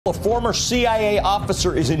A former CIA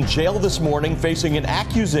officer is in jail this morning facing an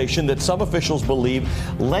accusation that some officials believe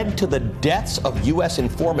led to the deaths of U.S.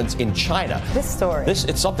 informants in China.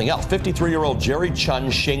 It's something else. 53-year-old Jerry Chun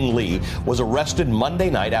Shing Lee was arrested Monday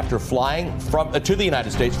night after flying to the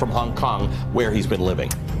United States from Hong Kong, where he's been living.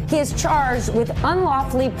 He is charged with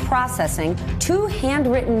unlawfully processing 2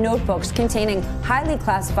 handwritten notebooks containing highly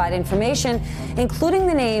classified information, including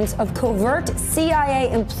the names of covert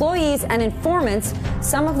CIA employees and informants,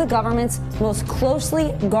 some of the government's most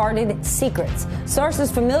closely guarded secrets.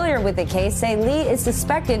 Sources familiar with the case say Lee is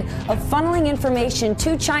suspected of funneling information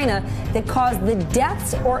to China that caused the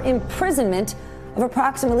deaths or imprisonment of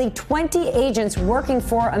approximately 20 agents working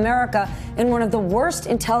for America in one of the worst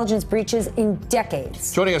intelligence breaches in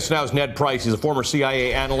decades. Joining us now is Ned Price. He's a former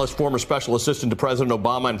CIA analyst, former special assistant to President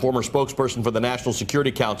Obama, and former spokesperson for the National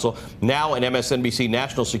Security Council, now an MSNBC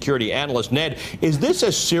national security analyst. Ned, is this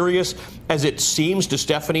as serious as it seems to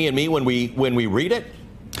Stephanie and me when we read it?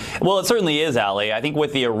 Well, it certainly is, Ali. I think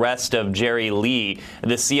with the arrest of Jerry Lee,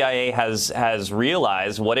 the CIA has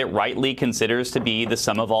realized what it rightly considers to be the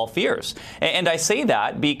sum of all fears. And I say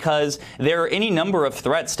that because there are any number of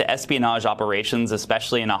threats to espionage operations,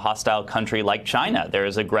 especially in a hostile country like China.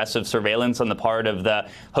 There's aggressive surveillance on the part of the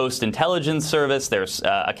host intelligence service. There's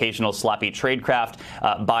occasional sloppy tradecraft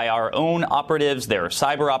by our own operatives. There are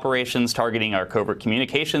cyber operations targeting our covert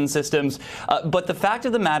communication systems. But the fact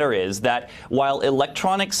of the matter is that while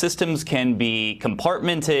electronic systems can be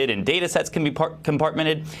compartmented and data sets can be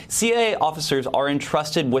compartmented, CIA officers are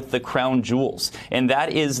entrusted with the crown jewels, and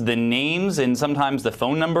that is the names and sometimes the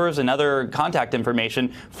phone numbers and other contact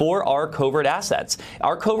information for our covert assets.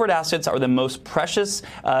 Our covert assets are the most precious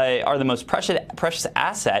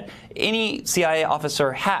asset any CIA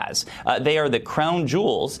officer has. They are the crown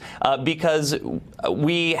jewels because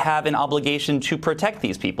we have an obligation to protect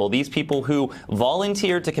these people who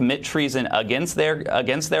volunteer to commit treason against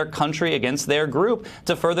their country, against their group,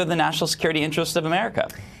 to further the national security interests of America.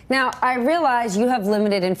 Now, I realize you have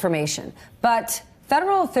limited information, but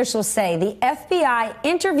federal officials say the FBI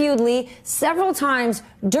interviewed Lee several times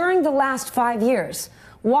during the last 5 years.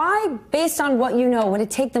 Why, based on what you know, would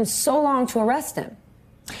it take them so long to arrest him?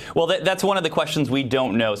 Well, that's one of the questions we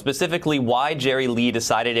don't know, specifically why Jerry Lee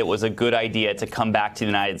decided it was a good idea to come back to the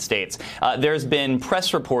United States. There's been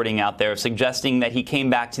press reporting out there suggesting that he came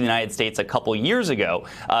back to the United States a couple years ago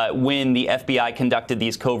when the FBI conducted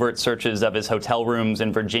these covert searches of his hotel rooms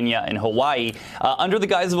in Virginia and Hawaii under the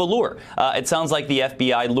guise of a lure. It sounds like the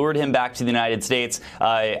FBI lured him back to the United States,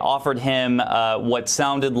 offered him what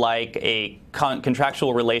sounded like a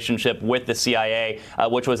contractual relationship with the CIA,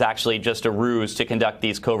 which was actually just a ruse to conduct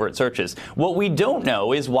these covert searches. What we don't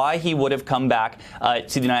know is why he would have come back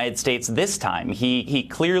to the United States this time. He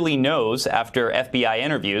clearly knows after FBI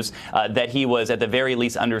interviews that he was at the very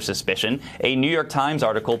least under suspicion. A New York Times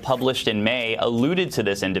article published in May alluded to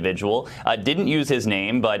this individual, didn't use his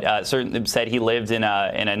name, but certainly said he lived in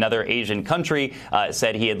another Asian country,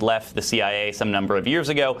 said he had left the CIA some number of years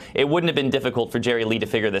ago. It wouldn't have been difficult for Jerry Lee to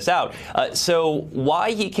figure this out. So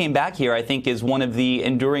why he came back here, I think, is one of the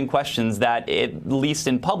enduring questions that, at least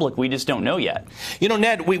in public, we just don't know yet. You know,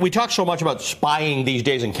 Ned, we talk so much about spying these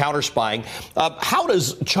days and counter-spying. How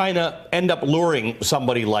does China end up luring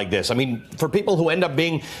somebody like this? I mean, for people who end up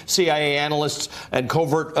being CIA analysts and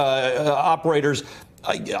covert operators,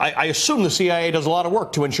 I assume the CIA does a lot of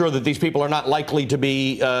work to ensure that these people are not likely to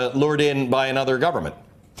be lured in by another government.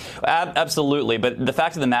 Absolutely. But the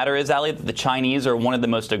fact of the matter is, Ali, that the Chinese are one of the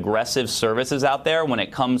most aggressive services out there when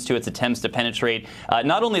it comes to its attempts to penetrate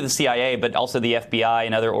not only the CIA, but also the FBI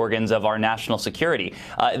and other organs of our national security.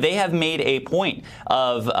 They have made a point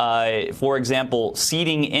of, for example,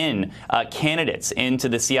 seeding in candidates into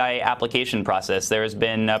the CIA application process. There has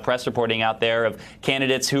been press reporting out there of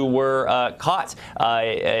candidates who were caught,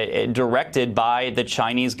 directed by the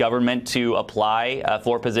Chinese government to apply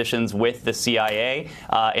for positions with the CIA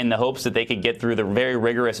in the hopes that they could get through the very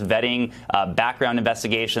rigorous vetting, background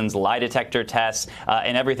investigations, lie detector tests,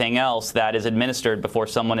 and everything else that is administered before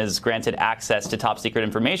someone is granted access to top secret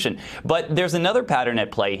information. But there's another pattern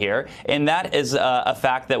at play here, and that is a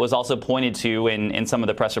fact that was also pointed to in some of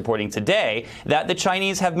the press reporting today, that the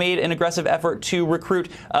Chinese have made an aggressive effort to recruit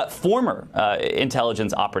former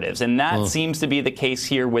intelligence operatives, and that seems to be the case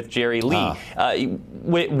here with Jerry Lee.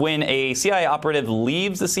 When a CIA operative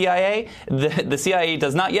leaves the CIA, the CIA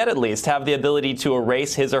does not not yet at least, have the ability to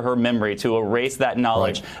erase his or her memory, to erase that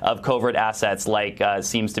knowledge of covert assets like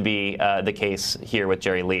seems to be the case here with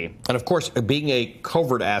Jerry Lee. And of course, being a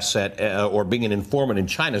covert asset or being an informant in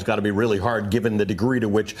China has got to be really hard, given the degree to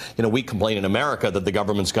which, we complain in America that the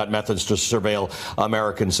government's got methods to surveil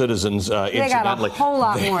American citizens. They got a whole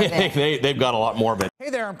lot more of it. They've got a lot more of it. Hey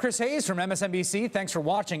there, I'm Chris Hayes from MSNBC. Thanks for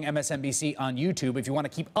watching MSNBC on YouTube. If you want to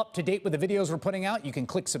keep up to date with the videos we're putting out, you can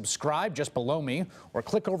click subscribe just below me, or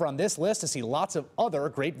click over on this list to see lots of other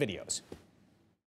great videos.